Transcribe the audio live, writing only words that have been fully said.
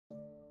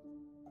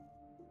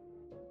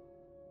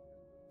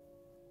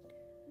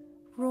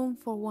Room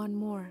for one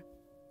more.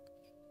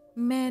 A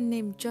man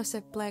named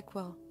Joseph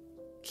Blackwell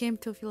came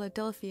to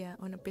Philadelphia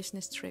on a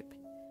business trip.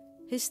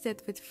 He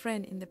stayed with a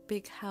friend in the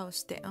big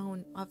house they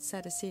owned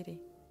outside the city.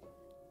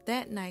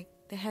 That night,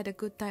 they had a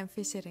good time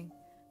visiting,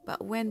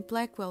 but when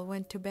Blackwell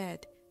went to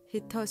bed,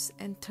 he tossed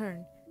and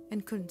turned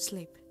and couldn't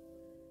sleep.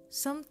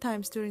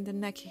 Sometimes during the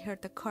night he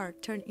heard the car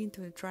turn into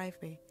the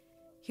driveway.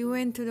 He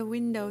went to the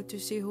window to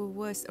see who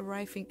was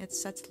arriving at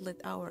such a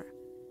late hour.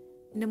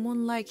 In the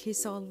moonlight he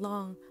saw a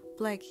long,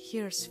 black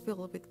hearse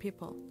filled with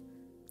people.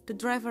 The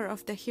driver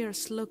of the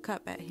hearse looked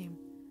up at him.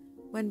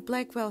 When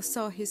Blackwell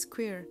saw his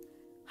queer,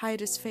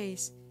 hideous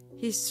face,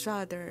 he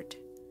shuddered.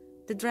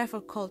 The driver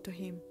called to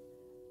him,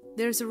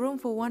 "There's a room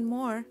for one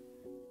more."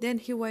 Then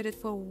he waited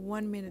for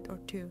 1 minute or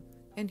two,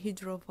 and he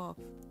drove off.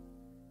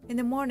 In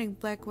the morning,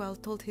 Blackwell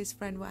told his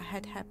friend what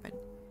had happened.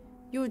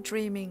 "You were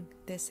dreaming,"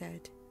 they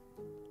said.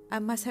 "I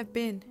must have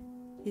been,"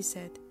 he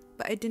said,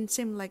 "but it didn't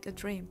seem like a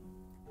dream."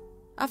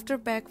 After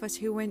breakfast,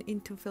 he went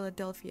into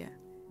Philadelphia.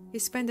 He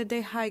spent the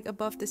day high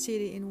above the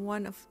city in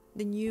one of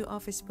the new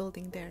office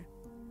buildings there.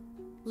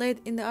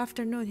 Late in the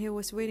afternoon, he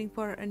was waiting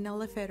for an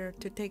elevator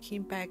to take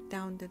him back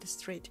down to the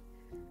street.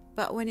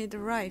 But when it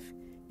arrived,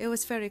 it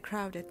was very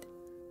crowded.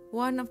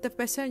 One of the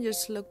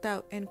passengers looked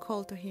out and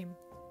called to him.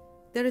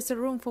 "There is a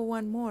room for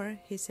one more,"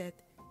 he said.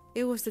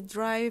 It was the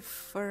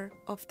driver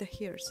of the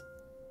hearse.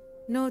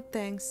 "No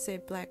thanks,"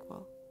 said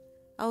Blackwell.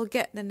 "I'll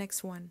get the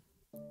next one."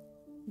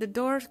 The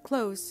door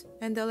closed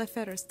and the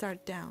elevator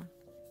started down.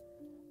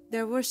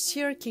 There was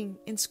shrieking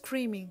and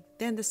screaming,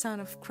 then the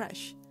sound of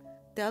crash.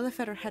 The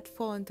elevator had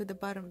fallen to the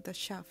bottom of the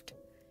shaft.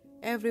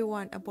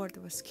 Everyone aboard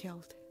was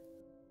killed.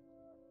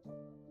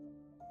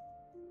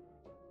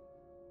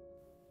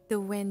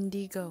 The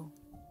Wendigo.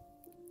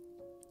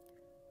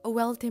 A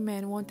wealthy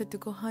man wanted to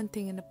go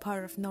hunting in a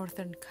part of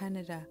northern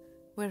Canada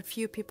where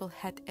few people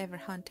had ever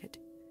hunted.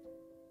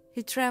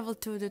 He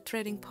traveled to the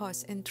trading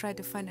post and tried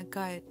to find a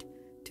guide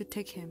to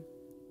take him,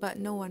 but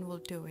no one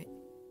would do it.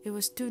 It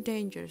was too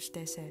dangerous,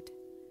 they said.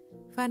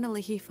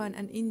 Finally, he found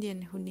an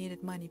Indian who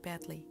needed money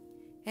badly,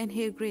 and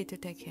he agreed to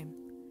take him.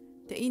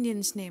 The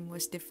Indian's name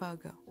was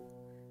Defago.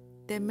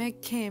 They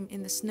met camp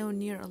in the snow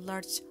near a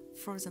large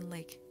frozen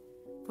lake.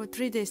 For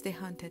 3 days they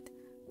hunted,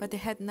 but they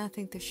had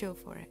nothing to show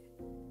for it.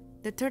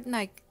 The third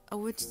night, a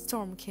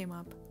windstorm came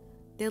up.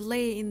 They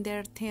lay in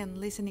their tent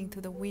listening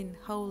to the wind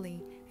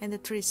howling and the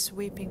trees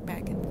sweeping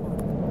back and forth.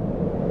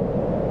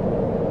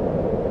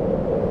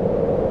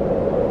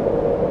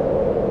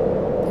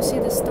 To see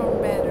the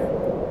storm better,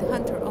 the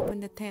hunter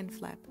opened the tent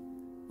flap.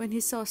 When he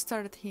saw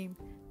started him,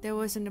 there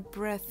wasn't a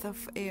breath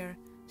of air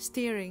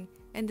stirring,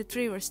 and the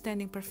trees were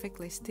standing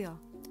perfectly still.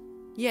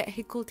 Yet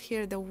he could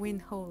hear the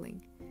wind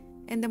howling,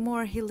 and the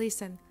more he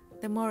listened,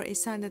 the more it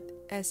sounded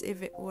as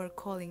if it were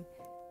calling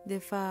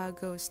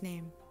Defago's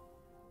name.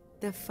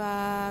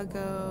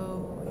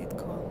 "Defago," it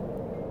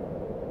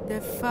called.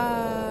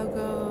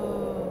 "Defago."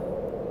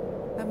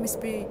 "I must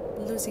be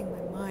losing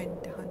my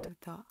mind," the hunter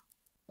thought.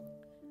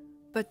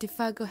 But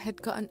Defago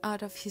had gotten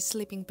out of his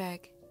sleeping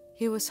bag.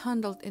 He was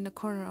huddled in the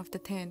corner of the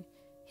tent,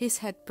 his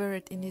head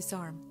buried in his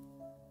arm.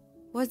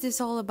 "What's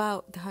this all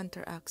about?" the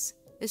hunter asked.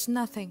 "It's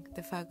nothing,"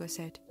 Defago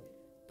said.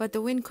 But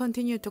the wind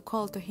continued to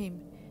call to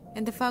him,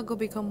 and Defago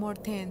became more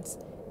tense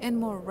and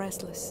more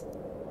restless.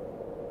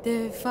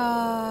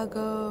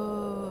 "Defago,"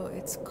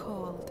 it's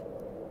called.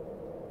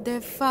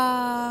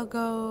 "Defago."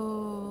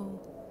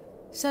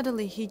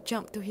 Suddenly he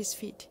jumped to his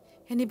feet,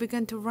 and he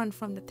began to run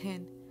from the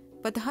tent.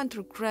 But the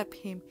hunter grabbed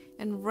him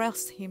and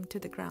wrestled him to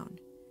the ground.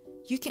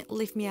 "You can't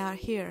leave me out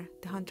here,"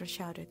 the hunter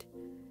shouted.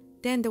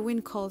 Then the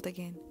wind called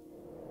again,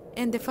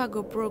 and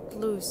Defago broke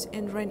loose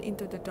and ran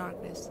into the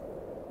darkness.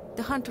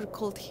 The hunter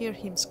could hear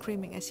him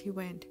screaming as he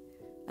went.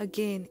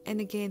 Again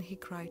and again he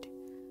cried,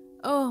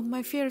 "Oh,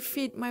 my fiery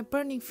feet, my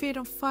burning feet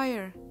on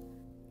fire!"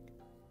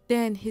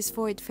 Then his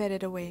voice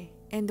faded away,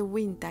 and the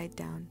wind died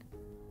down.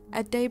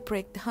 At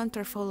daybreak, the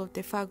hunter followed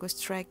Defago's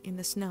track in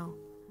the snow.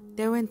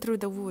 They went through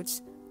the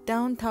woods,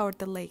 down toward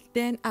the lake,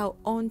 then out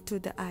onto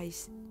the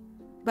ice.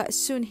 But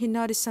soon he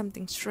noticed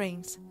something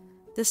strange.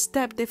 The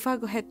step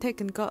Defago had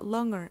taken got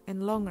longer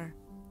and longer.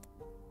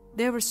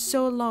 They were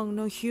so long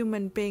no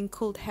human being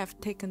could have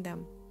taken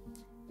them.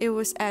 It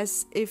was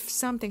as if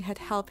something had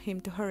helped him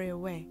to hurry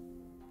away.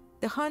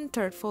 The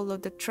hunter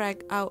followed the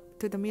track out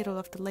to the middle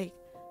of the lake,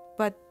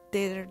 but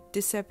there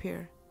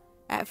disappeared.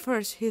 At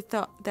first he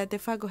thought that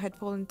Defago had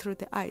fallen through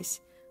the ice,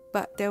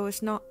 but there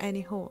was not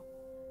any hole.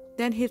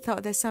 Then he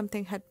thought that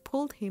something had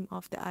pulled him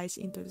off the ice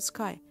into the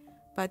sky,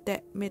 but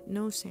that made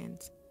no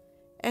sense.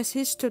 As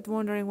he stood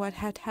wondering what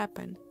had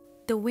happened,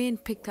 the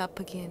wind picked up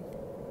again.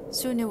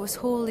 Soon it was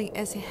howling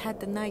as it had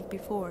the night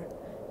before.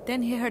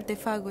 Then he heard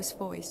Defago's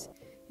voice.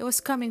 It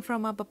was coming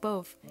from up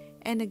above,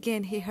 and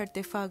again he heard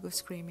Defago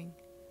screaming,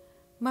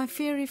 "My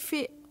fiery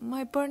feet,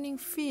 my burning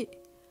feet!"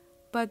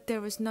 But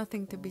there was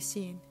nothing to be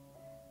seen.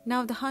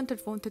 Now the hunter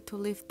wanted to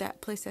leave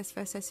that place as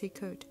fast as he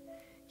could.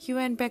 He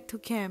went back to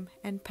camp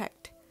and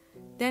packed.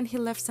 Then he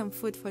left some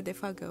food for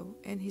Defago,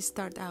 and he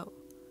started out.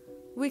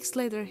 Weeks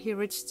later he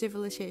reached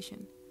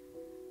civilization.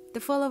 The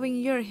following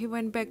year, he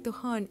went back to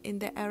hunt in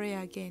the area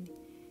again.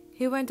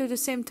 He went to the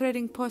same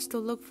trading post to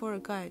look for a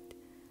guide.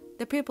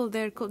 The people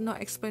there could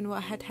not explain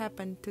what had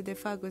happened to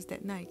Defagos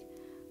that night,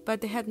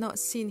 but they had not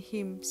seen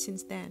him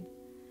since then.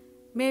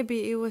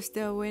 Maybe it was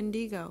the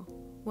Wendigo,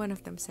 one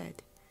of them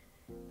said.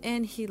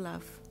 And he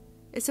laughed.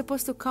 It's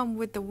supposed to come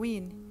with the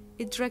wind.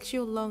 It drags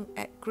you along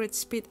at great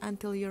speed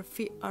until your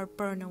feet are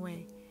burned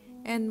away,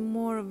 and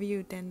more of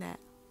you than that.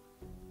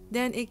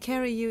 Then it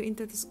carries you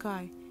into the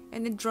sky,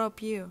 and it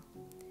drops you.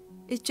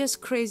 It's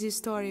just crazy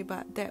story,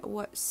 but that's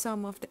what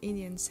some of the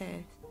Indians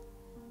said.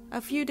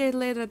 A few days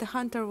later, the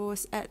hunter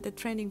was at the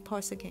trading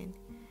post again.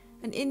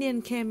 An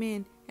Indian came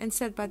in and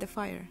sat by the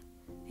fire.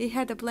 He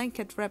had a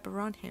blanket wrapped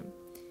around him,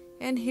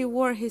 and he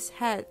wore his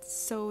hat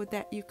so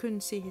that you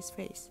couldn't see his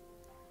face.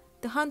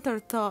 The hunter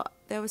thought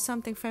there was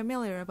something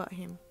familiar about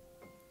him.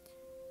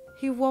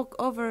 He walked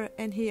over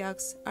and he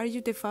asked, "Are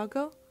you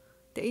Defago?"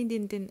 The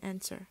Indian didn't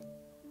answer.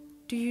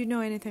 "Do you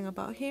know anything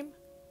about him?"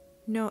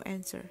 No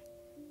answer.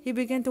 He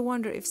began to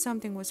wonder if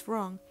something was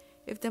wrong,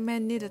 if the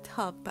man needed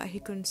help, but he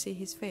couldn't see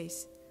his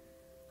face.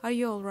 "Are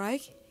you all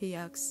right?" he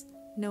asked.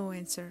 No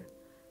answer.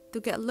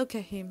 To get a look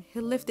at him, he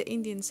lifted the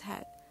Indian's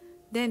hat.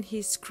 Then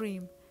he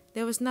screamed.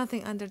 There was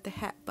nothing under the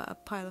hat but a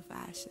pile of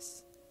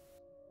ashes.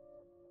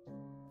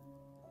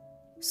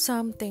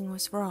 Something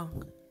was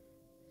wrong.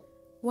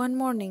 One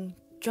morning,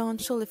 John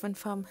Sullivan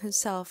found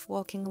himself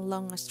walking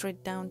along a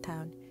street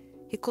downtown.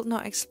 He could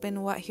not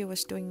explain what he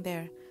was doing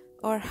there,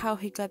 or how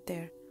he got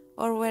there,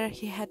 or where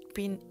he had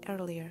been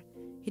earlier.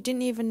 He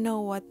didn't even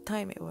know what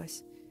time it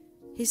was.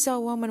 He saw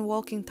a woman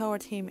walking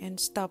toward him and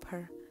stopped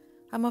her.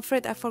 "I'm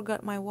afraid I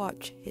forgot my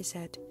watch," he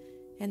said,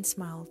 and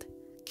smiled.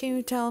 "Can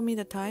you tell me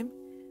the time?"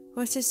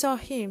 When she saw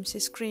him, she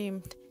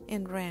screamed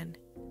and ran.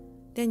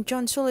 Then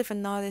John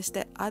Sullivan noticed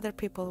that other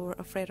people were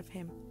afraid of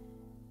him.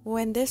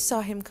 When they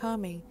saw him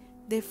coming,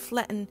 they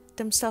flattened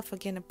themselves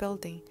against a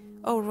building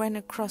or ran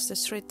across the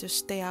street to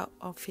stay out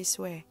of his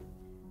way.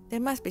 There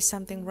must be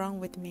something wrong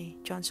with me,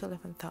 John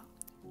Sullivan thought.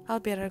 I'll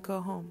better go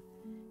home.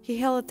 He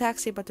hailed a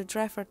taxi, but the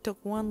driver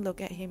took one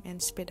look at him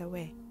and sped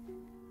away.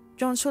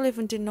 John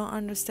Sullivan did not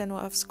understand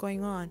what was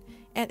going on,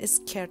 and it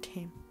scared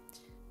him.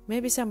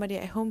 Maybe somebody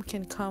at home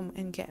can come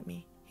and get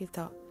me, he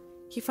thought.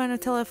 He found a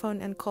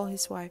telephone and called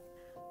his wife,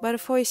 but a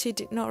voice he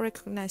did not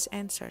recognize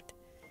answered.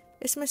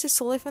 "Is Mrs.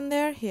 Sullivan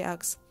there?" he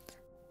asked.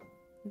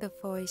 The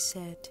voice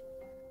said,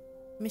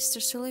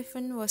 "Mr.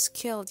 Sullivan was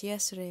killed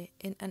yesterday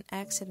in an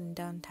accident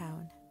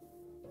downtown."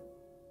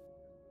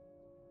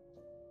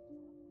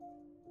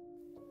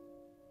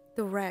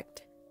 The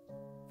wrecked.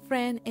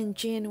 Fran and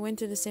Jane went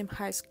to the same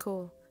high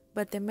school,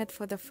 but they met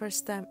for the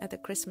first time at the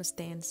Christmas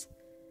dance.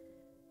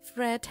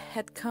 Fred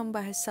had come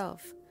by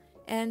herself,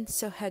 and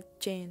so had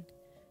Jane.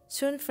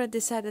 Soon Fred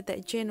decided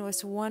that Jane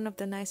was one of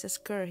the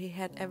nicest girls he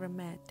had ever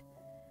met.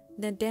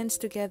 They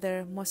danced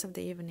together most of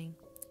the evening.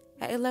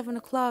 At 11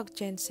 o'clock,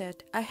 Jane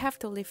said, "I have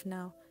to leave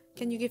now.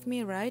 Can you give me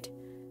a ride?"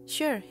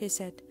 "Sure," he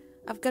said.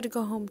 "I've got to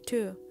go home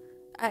too."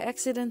 "I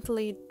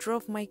accidentally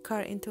drove my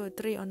car into a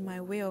tree on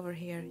my way over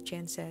here,"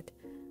 Jane said.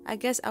 "I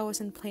guess I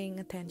wasn't paying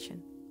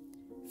attention."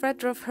 Fred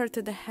drove her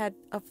to the head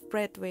of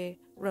Broadway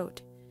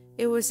Road.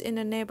 It was in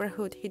a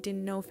neighborhood he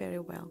didn't know very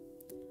well.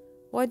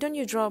 "Why don't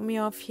you drop me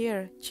off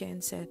here?"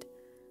 Jane said.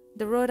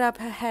 "The road up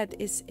ahead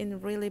is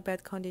in really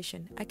bad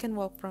condition. I can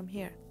walk from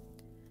here."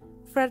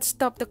 Fred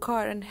stopped the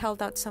car and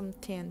held out some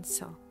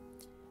tinsel.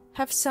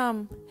 "Have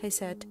some," he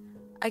said.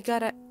 "I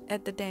got it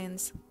at the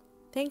dance."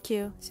 "Thank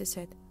you," she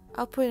said.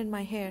 "I'll put it in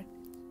my hair."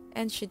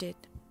 And she did.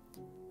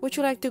 "Would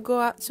you like to go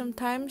out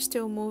sometimes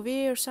to a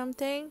movie or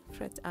something?"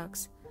 Fred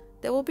asked.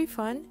 "That will be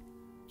fun,"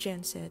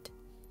 Jane said.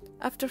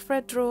 After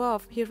Fred drove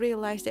off, he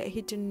realized that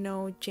he didn't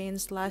know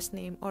Jane's last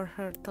name or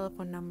her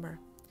telephone number.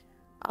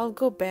 "I'll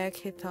go back,"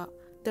 he thought.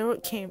 "The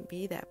road can't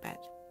be that bad."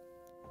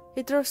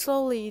 He drove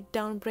slowly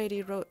down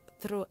Brady Road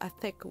through a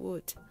thick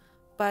wood,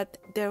 but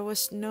there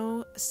was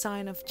no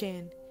sign of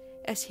Jane.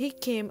 As he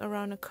came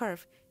around a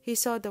curve, he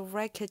saw the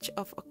wreckage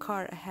of a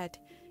car ahead.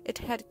 It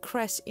had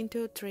crashed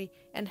into a tree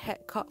and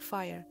had caught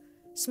fire.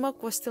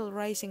 Smoke was still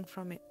rising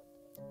from it.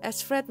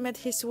 As Fred made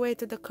his way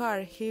to the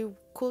car, he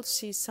could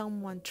see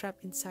someone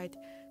trapped inside,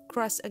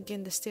 crushed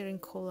against the steering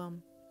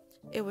column.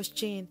 It was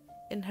Jane.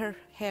 In her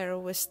hair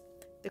was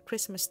the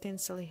Christmas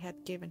tinsel he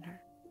had given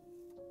her.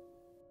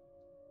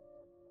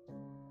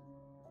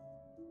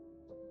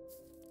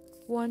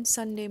 One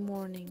Sunday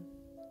morning.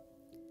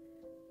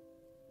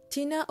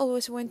 Tina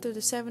always went to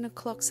the 7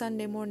 o'clock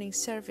Sunday morning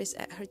service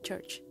at her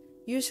church.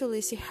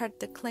 Usually she heard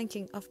the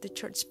clanking of the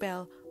church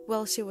bell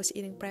while she was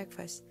eating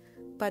breakfast,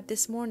 but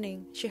this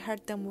morning she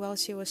heard them while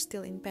she was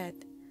still in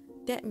bed.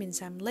 "That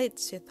means I'm late,"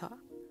 she thought.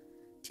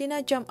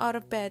 Tina jumped out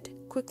of bed,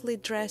 quickly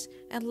dressed,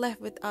 and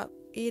left without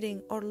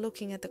eating or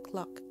looking at the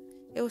clock.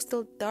 It was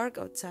still dark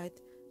outside,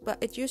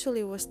 but it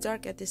usually was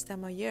dark at this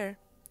time of year.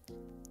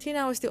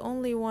 Tina was the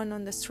only one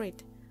on the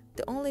street.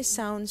 The only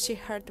sounds she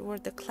heard were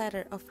the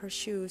clatter of her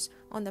shoes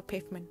on the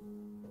pavement.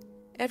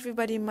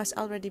 Everybody must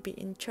already be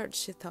in church,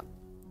 she thought.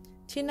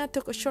 Tina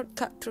took a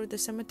shortcut through the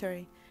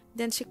cemetery.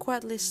 Then she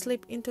quietly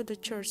slipped into the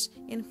church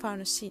and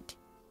found a seat.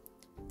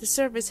 The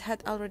service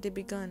had already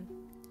begun.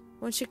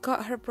 When she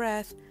caught her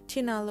breath,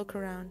 Tina looked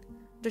around.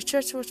 The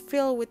church was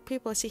filled with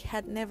people she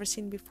had never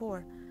seen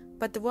before,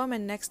 but the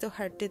woman next to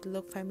her did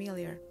look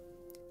familiar.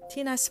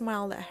 Tina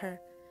smiled at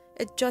her.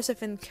 "It's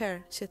Josephine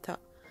Kerr," she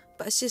thought,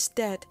 "but she's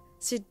dead.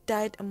 She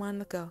died a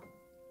month ago."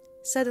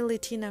 Suddenly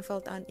Tina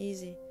felt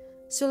uneasy.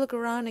 She looked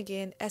around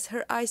again. As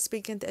her eyes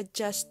began to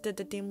adjust to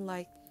the dim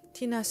light,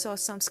 Tina saw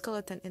some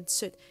skeleton in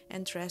suits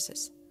and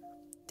dresses.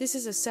 "This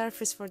is a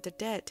service for the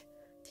dead,"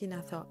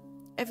 Tina thought.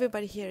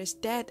 "Everybody here is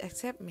dead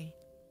except me."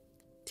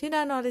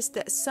 Tina noticed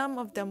that some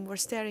of them were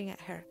staring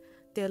at her.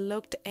 They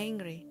looked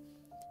angry.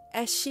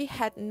 As she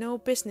had no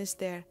business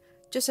there,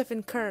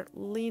 Josephine Kerr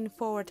leaned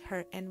forward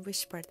her and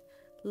whispered,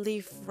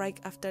 "Leave right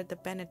after the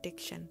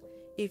benediction,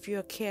 if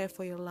you care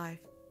for your life."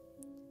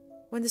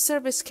 When the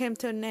service came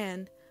to an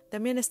end, the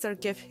minister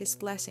gave his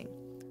blessing.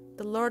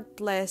 "The Lord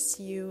bless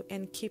you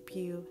and keep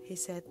you," he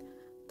said.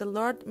 "The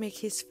Lord make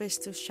his face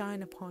to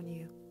shine upon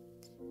you."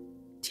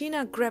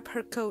 Tina grabbed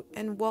her coat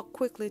and walked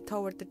quickly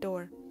toward the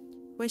door.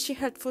 When she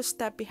heard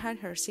footsteps behind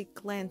her, she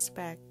glanced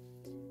back.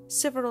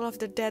 Several of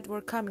the dead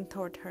were coming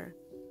toward her.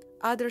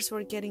 Others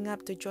were getting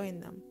up to join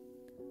them.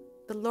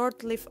 "The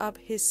Lord lift up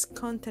his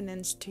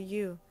countenance to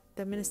you,"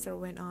 the minister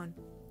went on.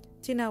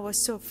 Tina was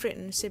so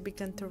frightened she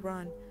began to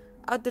run.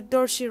 Out the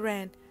door she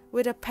ran,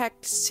 with a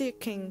pack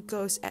seeking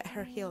ghost at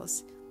her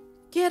heels.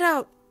 "Get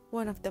out!"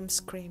 one of them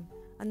screamed.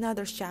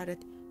 Another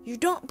shouted, "You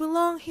don't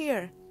belong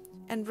here!"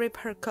 and ripped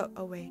her coat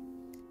away.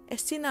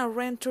 As Tina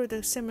ran through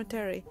the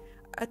cemetery,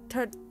 a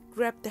third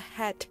grabbed the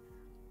hat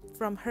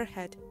from her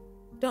head.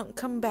 "Don't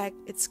come back,"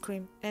 it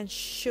screamed, and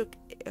shook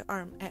its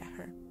arm at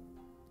her.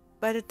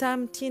 By the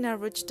time Tina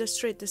reached the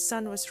street, the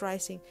sun was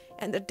rising,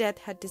 and the dead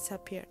had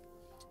disappeared.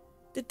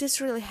 Did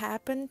this really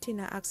happen?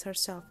 Tina asked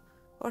herself.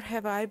 Or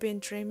have I been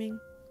dreaming?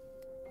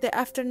 That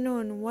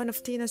afternoon, one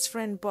of Tina's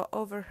friends brought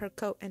over her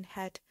coat and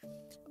hat,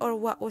 or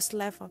what was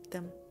left of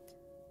them.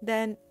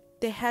 Then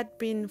they had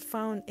been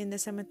found in the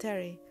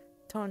cemetery,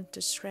 torn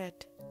to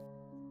shreds.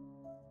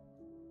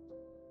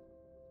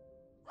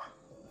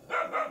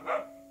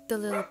 The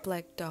Little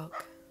Black Dog.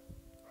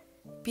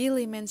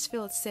 Billy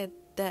Mansfield said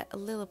that a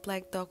little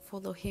black dog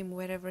followed him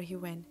wherever he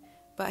went,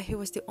 but he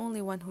was the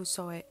only one who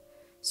saw it,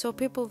 so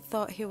people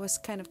thought he was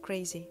kind of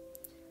crazy.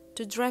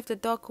 To drive the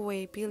dog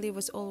away, Billy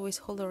was always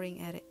hollering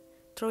at it,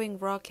 throwing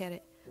rock at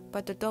it,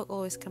 but the dog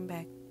always came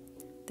back.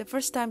 The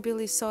first time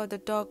Billy saw the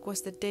dog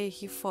was the day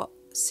he fought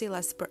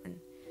Silas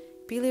Burton.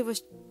 Billy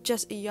was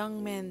just a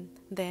young man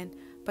then,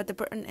 but the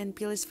Burton and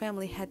Billy's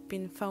family had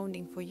been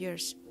founding for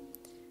years.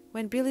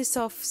 When Billy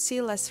saw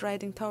Silas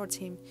riding towards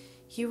him,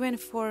 he went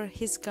for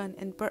his gun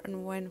and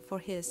Burton went for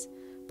his,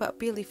 but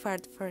Billy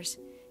fired first.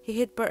 He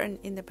hit Burton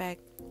in the back,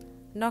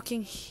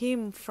 knocking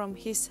him from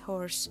his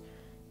horse.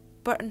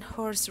 Burton's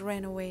horse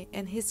ran away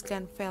and his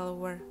gun fell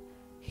where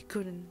he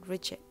couldn't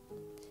reach it.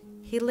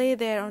 He lay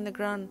there on the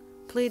ground,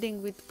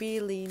 pleading with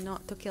Billy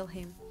not to kill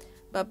him,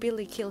 but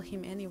Billy killed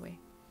him anyway.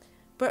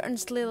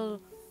 Burton's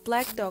little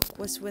black dog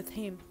was with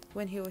him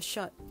when he was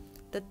shot.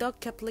 The dog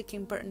kept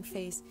licking Burton's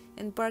face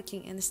and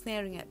barking and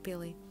snaring at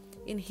Billy.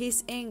 In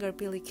his anger,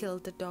 Billy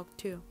killed the dog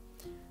too.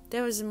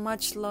 There was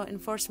much law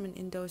enforcement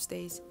in those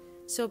days,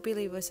 so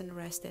Billy wasn't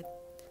arrested.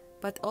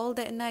 But all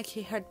that night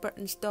he heard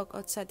Burton's dog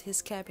outside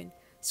his cabin,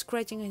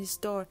 scratching at his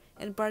door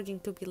and barking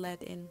to be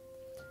let in.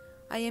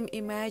 I am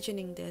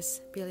imagining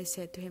this, Billy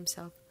said to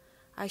himself.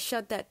 I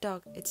shot that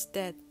dog, it's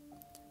dead.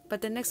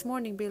 But the next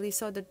morning Billy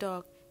saw the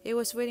dog. It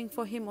was waiting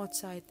for him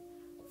outside.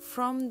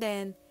 From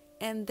then,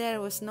 and there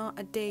was not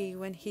a day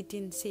when he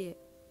didn't see it.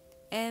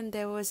 And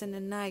there wasn't a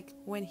night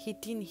when he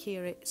didn't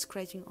hear it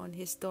scratching on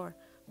his door,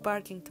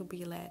 barking to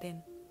be let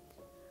in.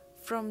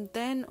 From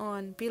then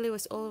on, Billy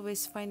was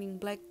always finding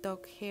black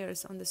dog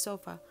hairs on the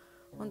sofa,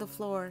 on the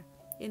floor,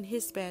 in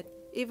his bed,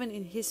 even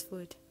in his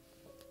food,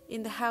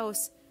 in the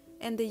house,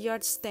 and the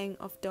yard stank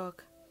of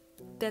dog.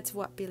 That's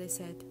what Billy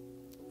said.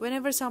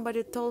 Whenever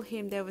somebody told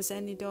him there was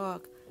any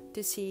dog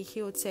to see,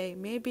 he would say,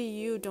 maybe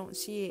you don't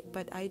see it,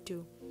 but I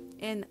do,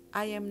 and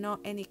I am not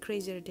any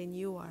crazier than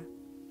you are.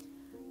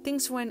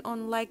 Things went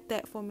on like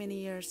that for many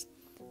years.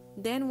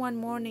 Then one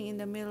morning in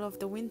the middle of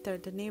the winter,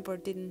 the neighbor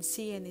didn't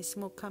see any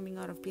smoke coming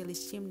out of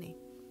Billy's chimney.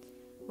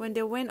 When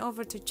they went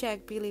over to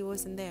check, Billy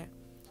wasn't there.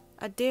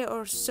 A day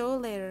or so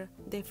later,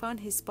 they found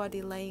his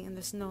body lying in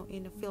the snow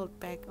in a field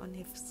back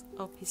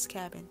of his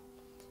cabin.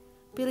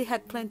 Billy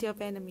had plenty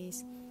of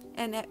enemies,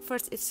 and at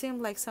first it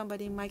seemed like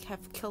somebody might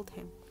have killed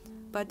him,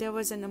 but there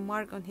wasn't a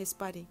mark on his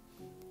body,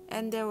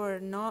 and there were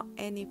not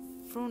any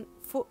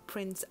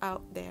footprints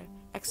out there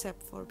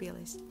except for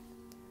Billy's.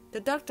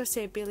 The doctor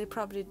said Billy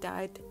probably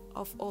died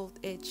of old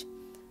age,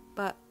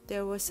 but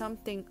there was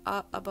something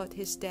odd about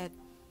his death.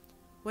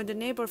 When the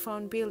neighbor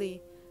found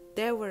Billy,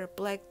 there were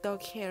black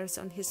dog hairs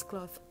on his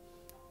clothes.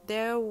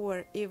 There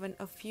were even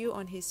a few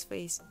on his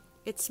face.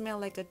 It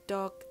smelled like a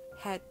dog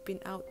had been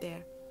out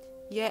there,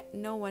 yet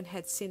no one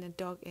had seen a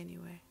dog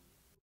anywhere.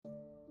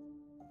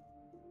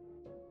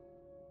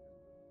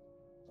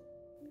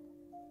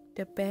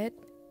 The Bed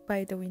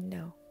by the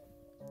window.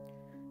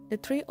 The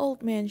three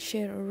old men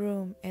shared a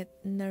room at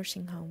a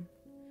nursing home.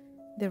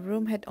 The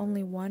room had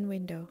only one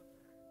window,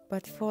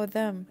 but for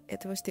them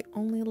it was the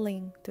only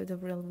link to the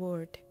real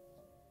world.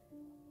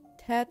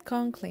 Ted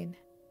Conklin,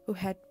 who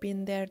had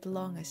been there the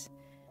longest,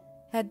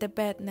 had the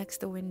bed next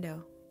to the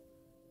window.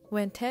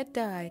 When Ted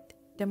died,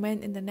 the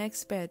man in the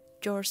next bed,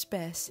 George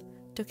Best,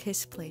 took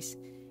his place,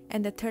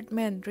 and the third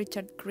man,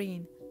 Richard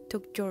Green,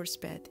 took George's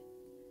bed.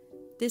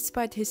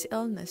 Despite his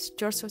illness,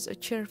 George was a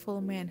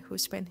cheerful man who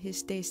spent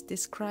his days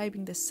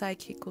describing the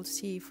sight he could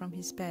see from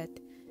his bed: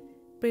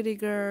 pretty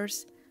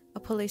girls, a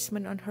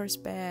policeman on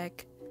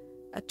horseback,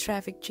 a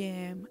traffic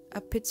jam,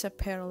 a pizza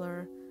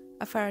parlor,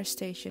 a fire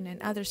station,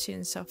 and other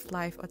scenes of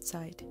life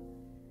outside.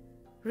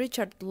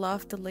 Richard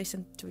loved to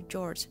listen to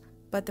George,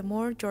 but the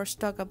more George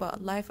talked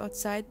about life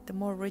outside, the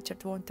more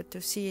Richard wanted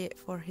to see it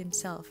for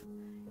himself.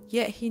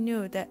 Yet he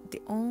knew that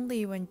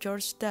only when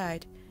George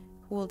died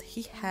would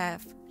he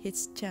have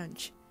his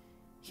chance.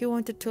 He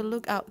wanted to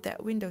look out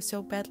that window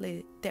so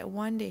badly that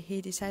one day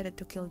he decided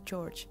to kill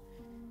George.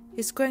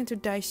 He's going to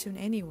die soon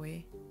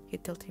anyway, he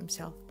told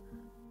himself.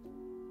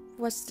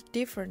 What's the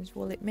difference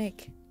will it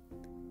make?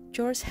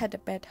 George had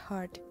a bad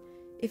heart.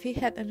 If he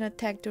had an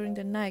attack during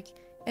the night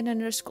and a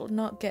nurse could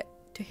not get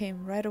to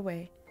him right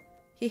away,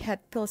 he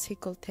had pills he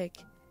could take.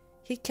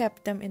 He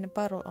kept them in a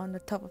bottle on the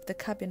top of the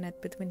cabinet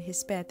between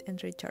his bed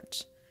and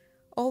Richard's.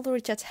 All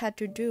Richard had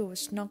to do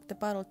was knock the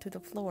bottle to the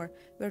floor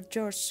where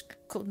George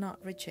could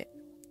not reach it.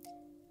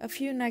 A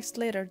few nights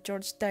later,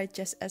 George died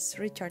just as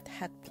Richard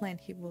had planned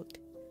he would.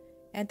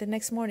 And the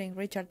next morning,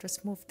 Richard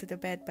was moved to the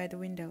bed by the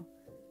window.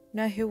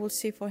 Now he would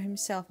see for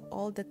himself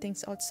all the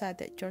things outside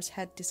that George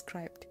had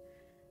described.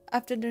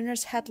 After the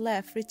nurse had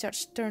left, Richard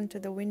turned to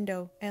the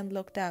window and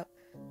looked out,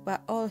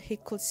 but all he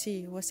could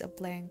see was a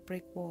blank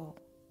brick wall.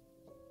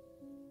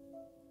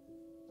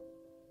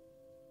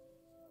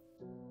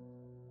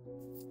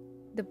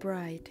 The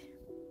bride.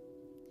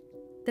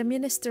 The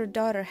minister's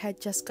daughter had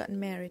just gotten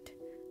married.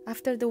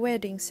 After the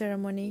wedding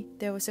ceremony,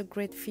 there was a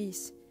great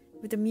feast,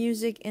 with the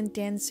music and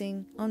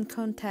dancing, on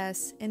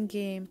contests and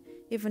game,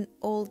 even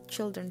old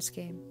children's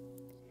game.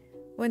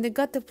 When they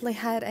got to play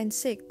hide and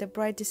seek, the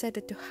bride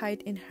decided to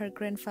hide in her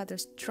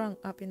grandfather's trunk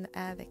up in the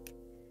attic.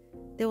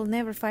 They will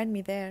never find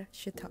me there,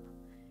 she thought.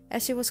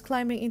 As she was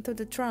climbing into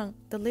the trunk,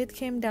 the lid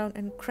came down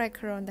and cracked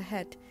her on the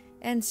head,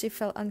 and she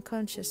fell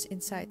unconscious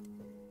inside.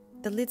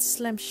 The lid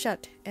slammed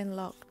shut and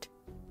locked.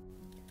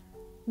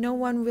 No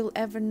one will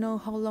ever know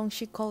how long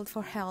she called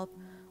for help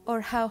or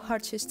how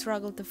hard she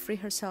struggled to free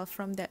herself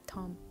from that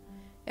tomb.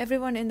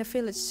 Everyone in the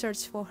village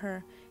searched for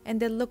her, and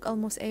they looked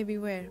almost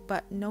everywhere,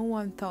 but no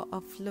one thought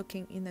of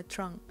looking in the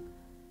trunk.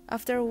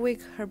 After a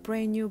week, her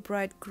brand new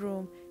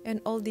bridegroom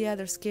and all the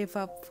others gave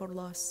up for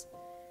lost.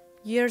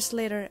 Years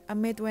later, a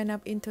maid went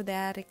up into the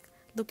attic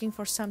looking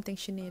for something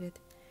she needed.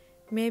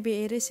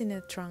 Maybe it is in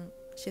the trunk,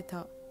 she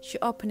thought. She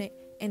opened it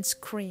and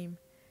screamed.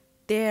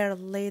 There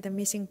lay the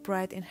missing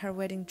bride in her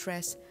wedding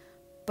dress,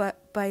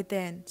 but by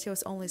then she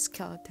was only a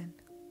skeleton.